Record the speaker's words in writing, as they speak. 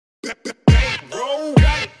Hey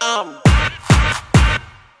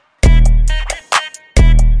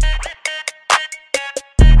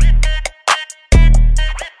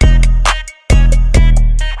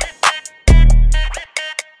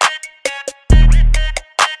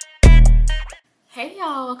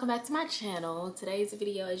y'all, welcome back to my channel. Today's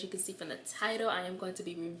video, as you can see from the title, I am going to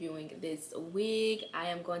be reviewing this wig. I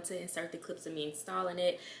am going to insert the clips of me installing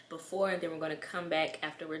it before, and then we're going to come back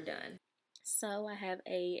after we're done. So I have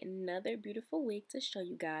another beautiful wig to show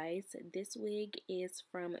you guys. This wig is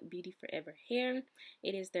from Beauty Forever Hair.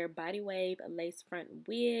 It is their Body Wave lace front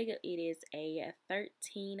wig. It is a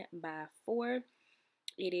 13x4.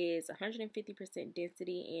 It is 150%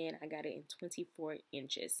 density, and I got it in 24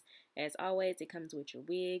 inches. As always, it comes with your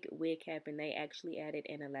wig cap, and they actually added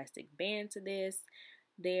an elastic band to this.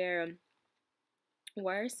 There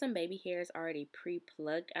were some baby hairs already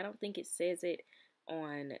pre-plucked. I don't think it says it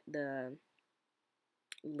on the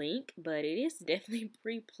link, but it is definitely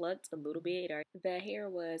pre-plucked a little bit. The hair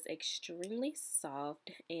was extremely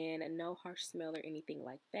soft and no harsh smell or anything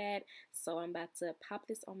like that. So I'm about to pop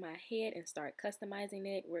this on my head and start customizing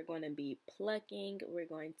it. We're going to be plucking, we're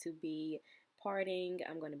going to be parting.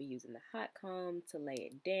 I'm going to be using the hot comb to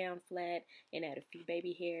lay it down flat and add a few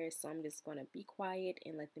baby hairs. So I'm just going to be quiet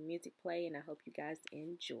and let the music play, and I hope you guys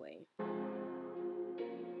enjoy.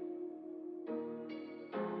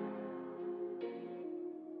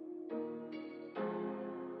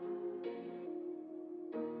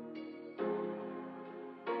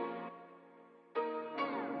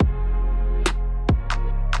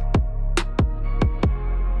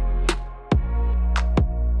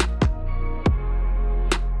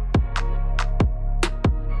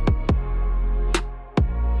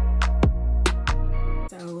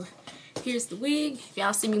 Here's the wig. If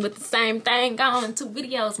y'all see me with the same thing going in 2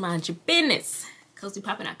 videos, mind your business, because we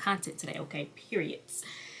popping out content today, okay? Periods.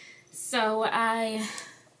 So I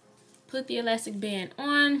put the elastic band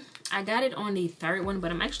on. I got it on the 3rd one,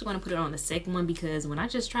 but I'm actually going to put it on the 2nd one because when I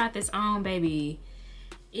just tried this on, baby,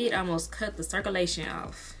 it almost cut the circulation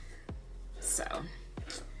off. So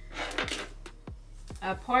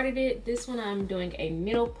I parted it. This one I'm doing a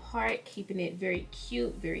middle part, keeping it very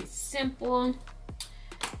cute, very simple.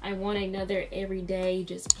 I want another everyday,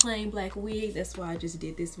 just plain black wig. That's why I just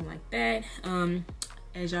did this one like that.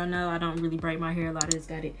 As y'all know, I don't really braid my hair a lot. I just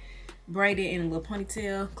got it braided in a little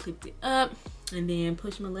ponytail, clipped it up, and then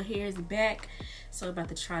pushed my little hairs back. So I'm about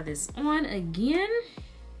to try this on again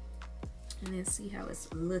and then see how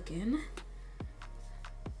it's looking.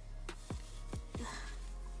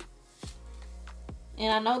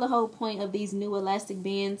 And I know the whole point of these new elastic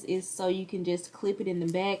bands is so you can just clip it in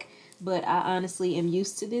the back, but I honestly am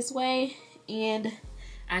used to this way, and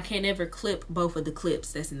I can't ever clip both of the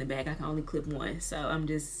clips that's in the back. I can only clip one, so I'm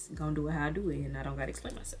just gonna do it how I do it, and I don't gotta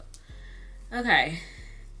explain myself. Okay,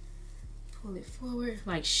 pull it forward.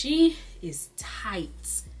 Like, she is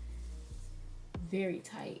tight, very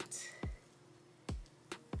tight.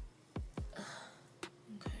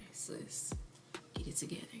 Okay, sis, get it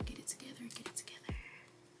together, get it together, get it together.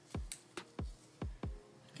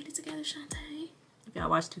 Get it together, Shantae. If y'all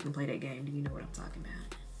watch Two Can Play That Game, do you know what I'm talking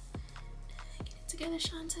about? Get it together,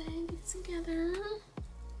 Shantae. Get it together.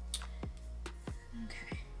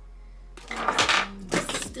 Okay.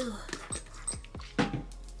 Still put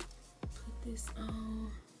this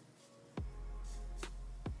on.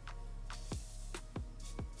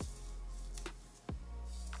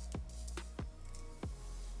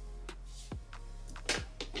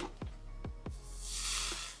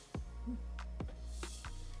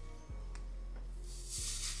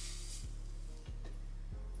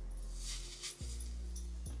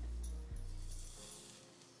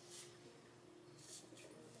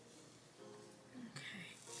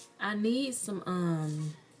 I need some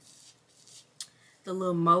the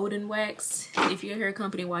little molding wax. If you're a hair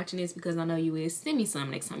company watching this, because I know you is, send me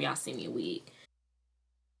some next time y'all send me a wig.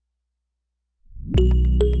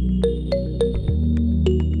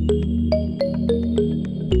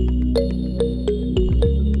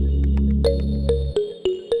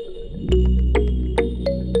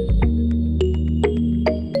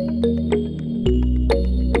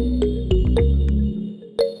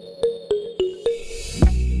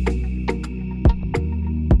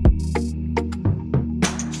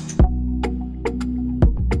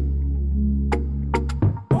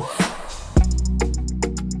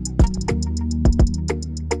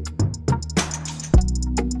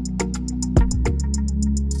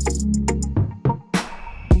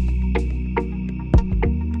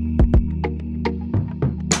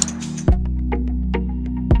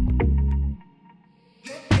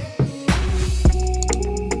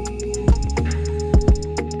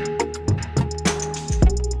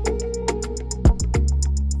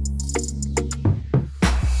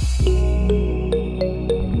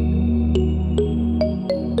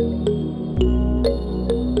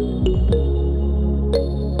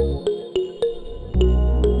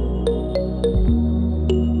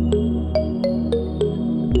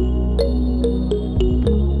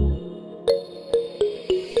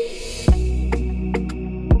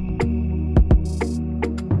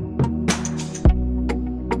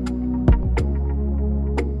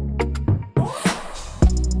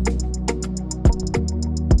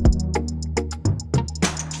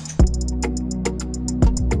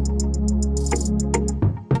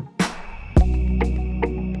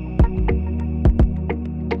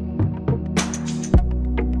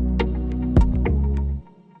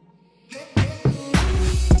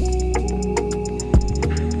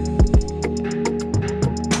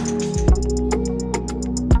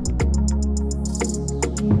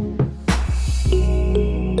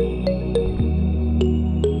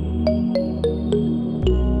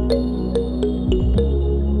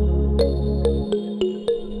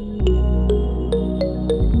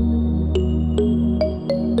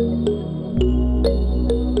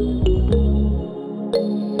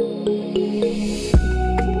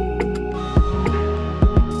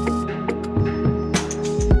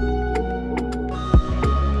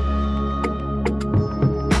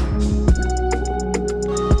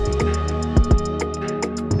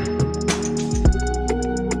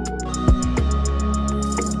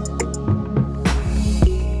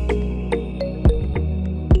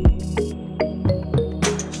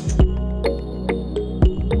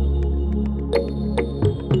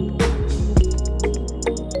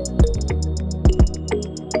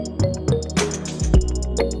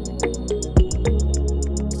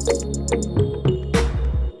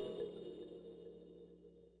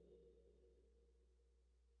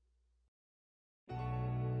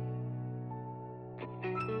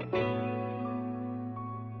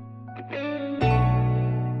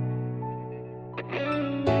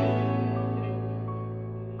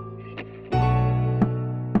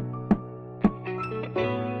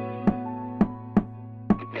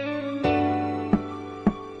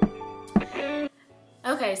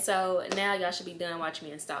 Okay, so now y'all should be done watching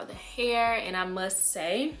me install the hair, and I must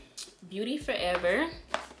say, Beauty Forever.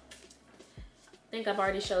 I think I've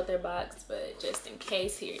already showed their box, but just in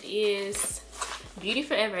case, here it is. Beauty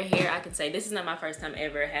Forever hair, I can say this is not my first time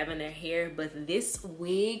ever having their hair, but this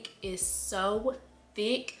wig is so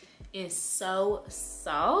thick and so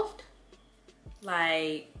soft.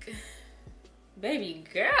 Like, baby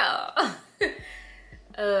girl.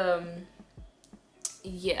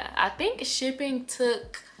 Yeah, I think shipping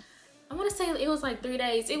took, I want to say it was like 3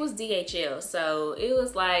 days. It was DHL, so it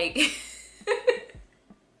was like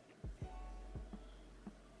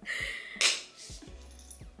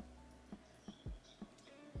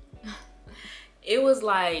it was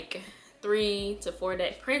like 3 to 4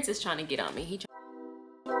 days. Prince is trying to get on me.